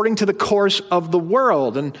walking according to the course of the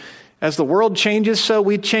world. And as the world changes, so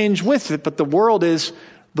we change with it. But the world is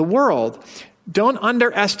the world. Don't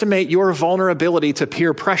underestimate your vulnerability to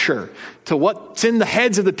peer pressure, to what's in the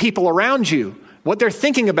heads of the people around you, what they're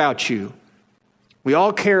thinking about you. We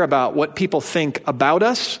all care about what people think about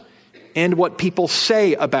us and what people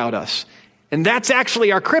say about us. And that's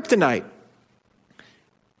actually our kryptonite.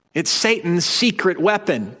 It's Satan's secret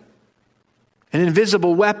weapon, an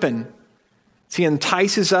invisible weapon. He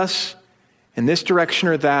entices us in this direction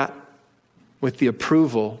or that with the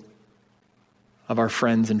approval of our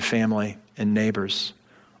friends and family and neighbors.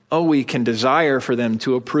 Oh, we can desire for them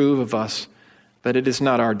to approve of us, but it is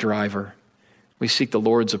not our driver. We seek the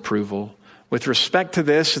Lord's approval. With respect to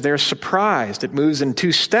this, they're surprised. It moves in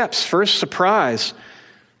two steps. First, surprise.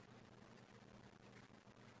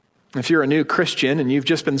 If you're a new Christian and you've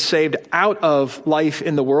just been saved out of life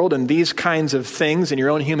in the world and these kinds of things and your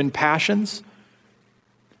own human passions,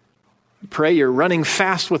 pray you're running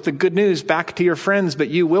fast with the good news back to your friends, but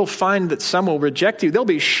you will find that some will reject you. They'll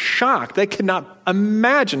be shocked. They cannot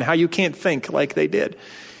imagine how you can't think like they did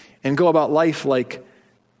and go about life like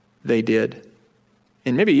they did.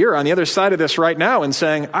 And maybe you're on the other side of this right now and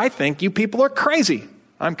saying, I think you people are crazy.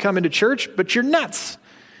 I'm coming to church, but you're nuts.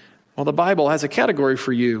 Well, the Bible has a category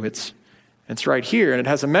for you. It's It's right here, and it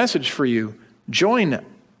has a message for you. Join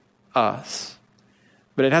us.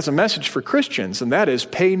 But it has a message for Christians, and that is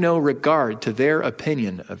pay no regard to their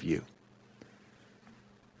opinion of you.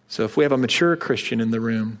 So if we have a mature Christian in the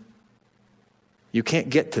room, you can't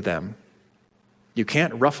get to them. You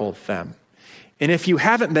can't ruffle them. And if you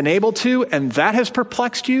haven't been able to, and that has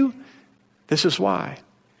perplexed you, this is why.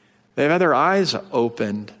 They've had their eyes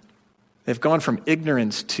opened. They've gone from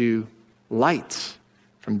ignorance to light,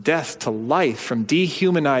 from death to life, from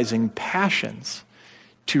dehumanizing passions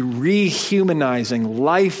to rehumanizing,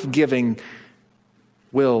 life-giving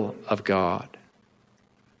will of God.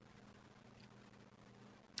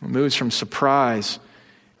 It moves from surprise,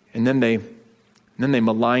 and then they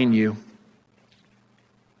malign you.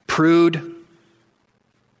 Prude,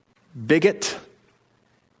 bigot,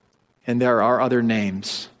 and there are other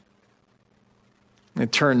names. They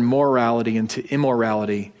turn morality into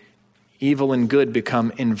immorality. Evil and good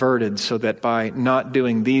become inverted, so that by not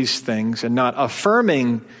doing these things and not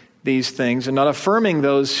affirming these things and not affirming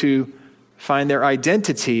those who find their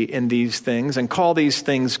identity in these things and call these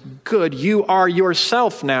things good, you are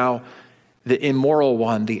yourself now the immoral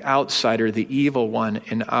one, the outsider, the evil one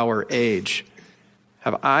in our age.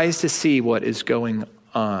 Have eyes to see what is going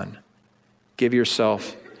on. Give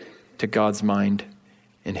yourself to God's mind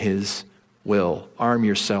and His will. Arm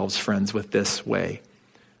yourselves, friends, with this way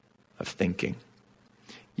of thinking.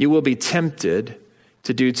 You will be tempted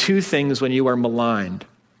to do two things when you are maligned.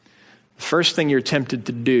 The first thing you're tempted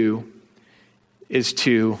to do is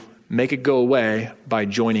to make it go away by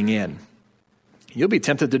joining in. You'll be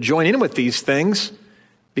tempted to join in with these things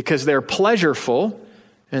because they're pleasureful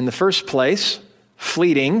in the first place,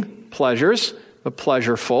 fleeting pleasures, but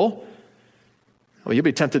pleasureful. Well, you'll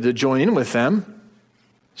be tempted to join in with them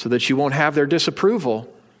so that you won't have their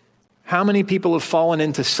disapproval. How many people have fallen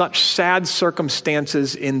into such sad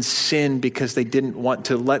circumstances in sin because they didn't want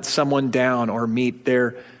to let someone down or meet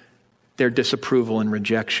their disapproval and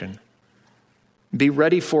rejection? Be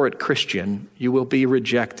ready for it, Christian. You will be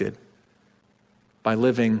rejected by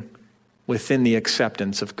living within the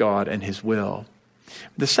acceptance of God and His will.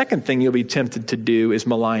 The second thing you'll be tempted to do is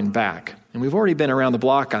malign back. And we've already been around the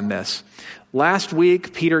block on this. Last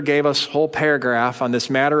week, Peter gave us a whole paragraph on this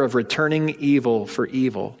matter of returning evil for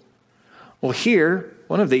evil. Well, here,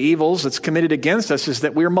 one of the evils that's committed against us is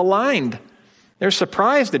that we're maligned. They're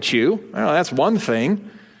surprised at you. Well, that's one thing.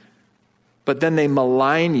 But then they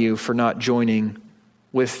malign you for not joining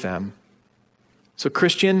with them. So,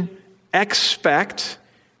 Christian, expect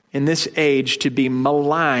in this age to be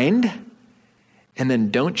maligned, and then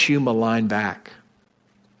don't you malign back.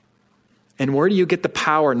 And where do you get the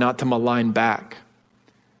power not to malign back?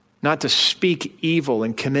 Not to speak evil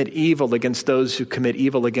and commit evil against those who commit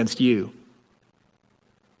evil against you?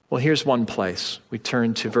 Well, here's one place. We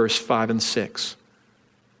turn to verse 5 and 6.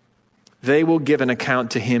 They will give an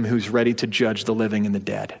account to Him who's ready to judge the living and the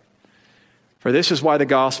dead. For this is why the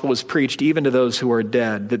gospel is preached even to those who are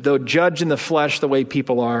dead, that though judged in the flesh the way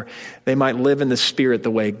people are, they might live in the spirit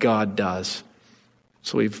the way God does.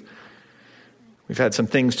 So we've had some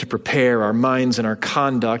things to prepare our minds and our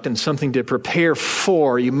conduct, and something to prepare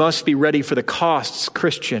for. You must be ready for the costs,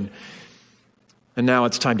 Christian. And now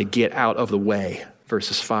it's time to get out of the way.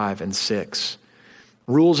 Verses 5 and 6.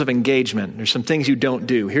 Rules of engagement. There's some things you don't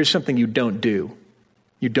do. Here's something you don't do.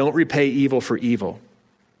 You don't repay evil for evil.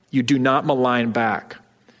 You do not malign back.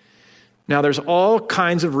 Now, there's all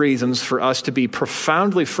kinds of reasons for us to be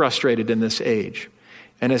profoundly frustrated in this age.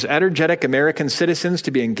 And as energetic American citizens,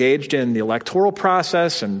 to be engaged in the electoral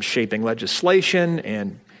process and shaping legislation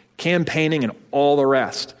and campaigning and all the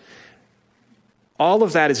rest. All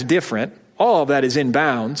of that is different. All of that is in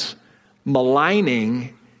bounds.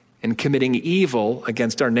 Maligning and committing evil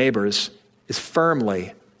against our neighbors is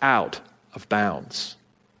firmly out of bounds.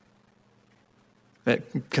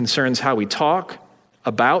 It concerns how we talk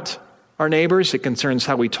about our neighbors. It concerns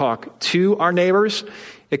how we talk to our neighbors.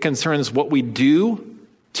 It concerns what we do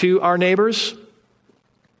to our neighbors.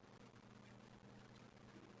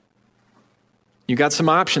 You got some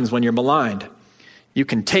options when you're maligned. You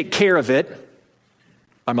can take care of it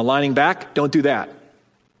by maligning back. Don't do that.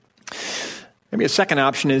 Maybe a second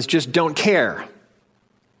option is just don't care.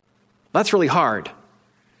 That's really hard.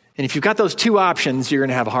 And if you've got those two options, you're going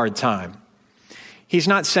to have a hard time. He's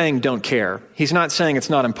not saying don't care. He's not saying it's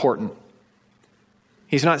not important.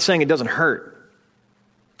 He's not saying it doesn't hurt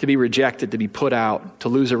to be rejected, to be put out, to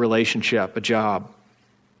lose a relationship, a job.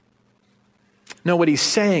 No, what he's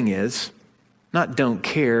saying is not don't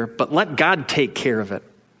care, but let God take care of it.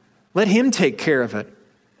 Let Him take care of it.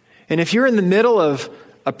 And if you're in the middle of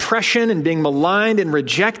oppression and being maligned and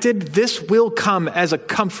rejected, this will come as a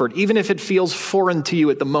comfort, even if it feels foreign to you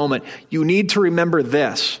at the moment. You need to remember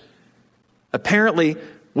this. Apparently,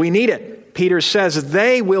 we need it. Peter says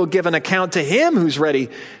they will give an account to him who's ready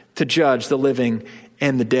to judge the living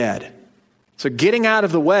and the dead. So getting out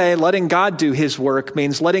of the way, letting God do his work,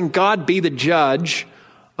 means letting God be the judge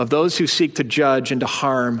of those who seek to judge and to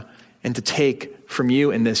harm and to take from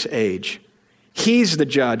you in this age. He's the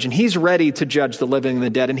judge, and he's ready to judge the living and the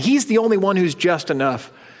dead, and he's the only one who's just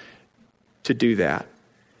enough to do that.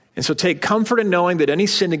 And so take comfort in knowing that any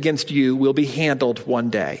sin against you will be handled one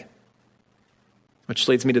day. Which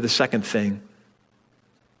leads me to the second thing.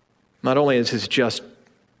 Not only is his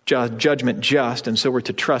judgment just, and so we're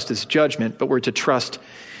to trust his judgment, but we're to trust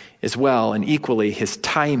as well, and equally, his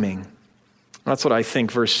timing. That's what I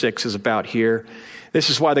think verse 6 is about here. This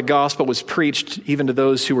is why the gospel was preached even to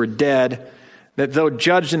those who were dead, that though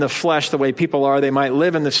judged in the flesh the way people are, they might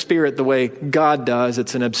live in the spirit the way God does.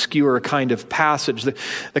 It's an obscure kind of passage.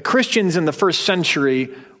 The Christians in the first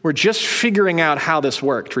century were just figuring out how this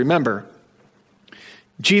worked. Remember,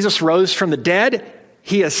 Jesus rose from the dead.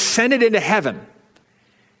 He ascended into heaven.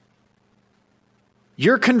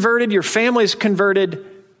 You're converted. Your family's converted.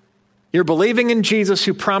 You're believing in Jesus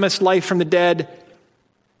who promised life from the dead.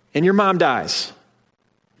 And your mom dies.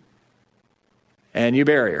 And you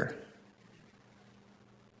bury her.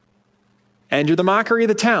 And you're the mockery of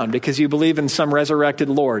the town because you believe in some resurrected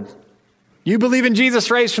Lord. You believe in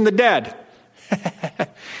Jesus raised from the dead.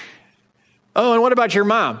 Oh, and what about your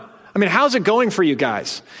mom? I mean, how's it going for you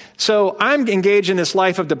guys? So I'm engaged in this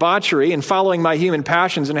life of debauchery and following my human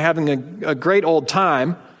passions and having a great old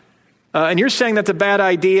time. And you're saying that's a bad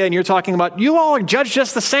idea, and you're talking about, you all are judged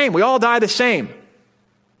just the same. We all die the same.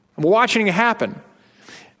 And we're watching it happen.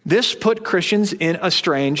 This put Christians in a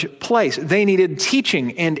strange place. They needed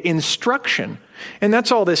teaching and instruction. And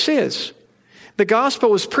that's all this is. The gospel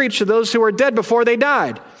was preached to those who are dead before they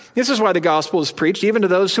died. This is why the gospel is preached even to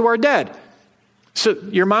those who are dead. So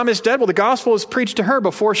your mom is dead. Well, the gospel was preached to her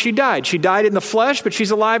before she died. She died in the flesh, but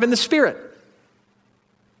she's alive in the spirit.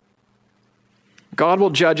 God will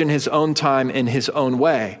judge in his own time, in his own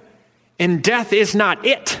way. And death is not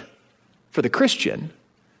it for the Christian.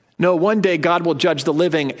 No, one day God will judge the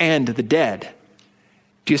living and the dead.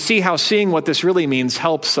 Do you see how seeing what this really means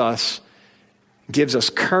helps us, gives us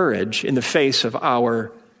courage in the face of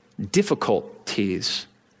our difficulties?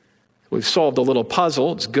 We've solved a little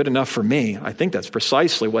puzzle. It's good enough for me. I think that's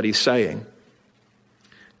precisely what he's saying.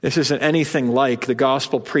 This isn't anything like the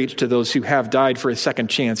gospel preached to those who have died for a second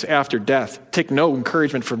chance after death. Take no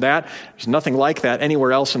encouragement from that. There's nothing like that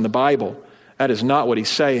anywhere else in the Bible. That is not what he's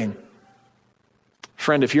saying.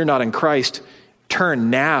 Friend, if you're not in Christ, turn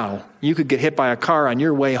now. You could get hit by a car on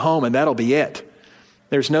your way home, and that'll be it.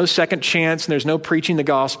 There's no second chance, and there's no preaching the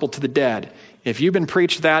gospel to the dead. If you've been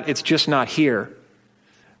preached that, it's just not here.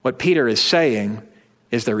 What Peter is saying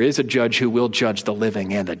is there is a judge who will judge the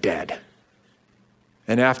living and the dead.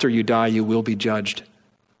 And after you die, you will be judged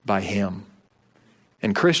by him.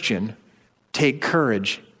 And Christian, take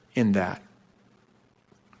courage in that.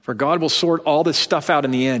 For God will sort all this stuff out in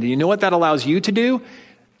the end. And you know what that allows you to do?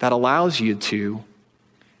 That allows you to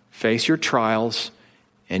face your trials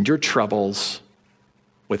and your troubles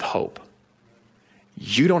with hope.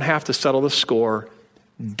 You don't have to settle the score.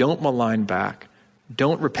 Don't malign back.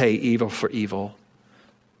 Don't repay evil for evil.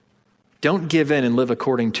 Don't give in and live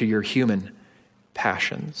according to your human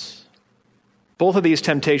passions. Both of these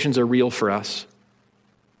temptations are real for us.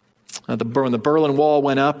 When the Berlin Wall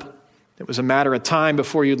went up, it was a matter of time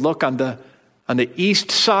before you'd look on the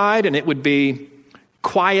east side and it would be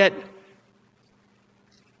quiet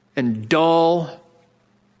and dull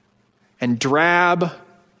and drab,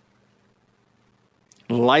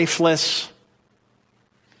 lifeless,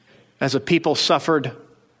 as a people suffered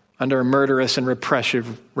under a murderous and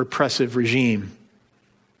repressive regime.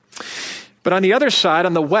 But on the other side,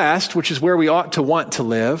 on the west, which is where we ought to want to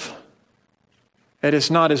live, it is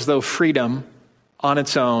not as though freedom on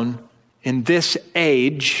its own in this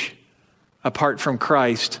age, apart from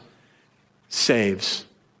Christ, saves.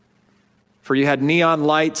 For you had neon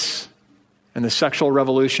lights and the sexual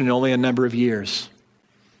revolution in only a number of years,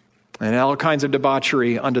 and all kinds of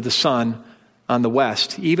debauchery under the sun on the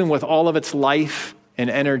west, even with all of its life and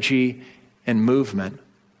energy and movement,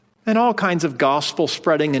 and all kinds of gospel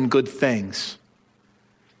spreading and good things.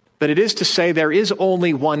 But it is to say there is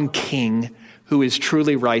only one king who is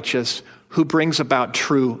truly righteous, who brings about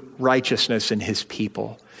true righteousness in his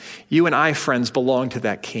people. You and I, friends, belong to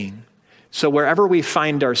that king. So wherever we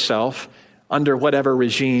find ourselves, under whatever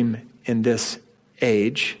regime in this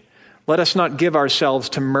age, Let us not give ourselves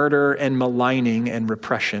to murder and maligning and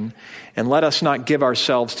repression, and let us not give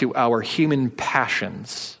ourselves to our human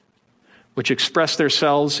passions, which express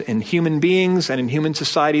themselves in human beings and in human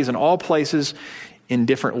societies in all places in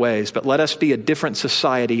different ways. But let us be a different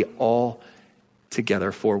society all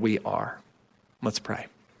together, for we are. Let's pray.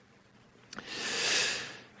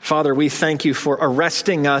 Father, we thank you for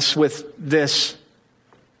arresting us with this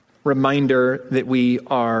reminder that we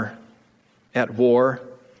are at war,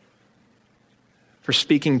 for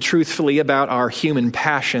speaking truthfully about our human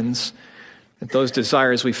passions, that those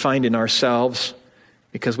desires we find in ourselves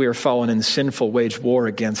because we are fallen in sinful wage war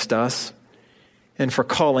against us, and for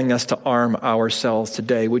calling us to arm ourselves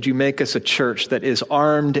today. Would you make us a church that is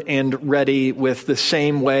armed and ready with the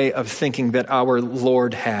same way of thinking that our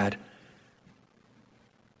Lord had,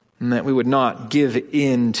 and that we would not give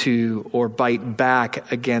in to or bite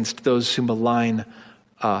back against those who malign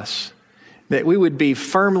us, that we would be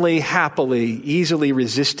firmly, happily, easily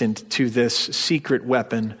resistant to this secret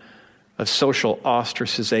weapon of social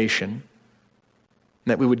ostracization,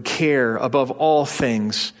 that we would care above all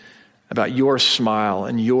things about your smile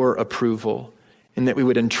and your approval, and that we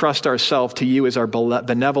would entrust ourselves to you as our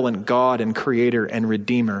benevolent God and Creator and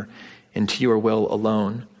Redeemer, and to your will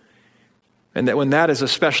alone. And that when that is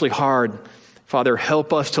especially hard, Father,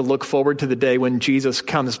 help us to look forward to the day when Jesus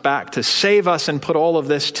comes back to save us and put all of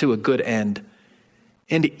this to a good end.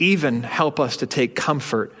 And even help us to take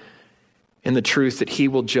comfort in the truth that he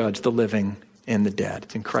will judge the living and the dead.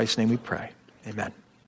 It's in Christ's name we pray. Amen.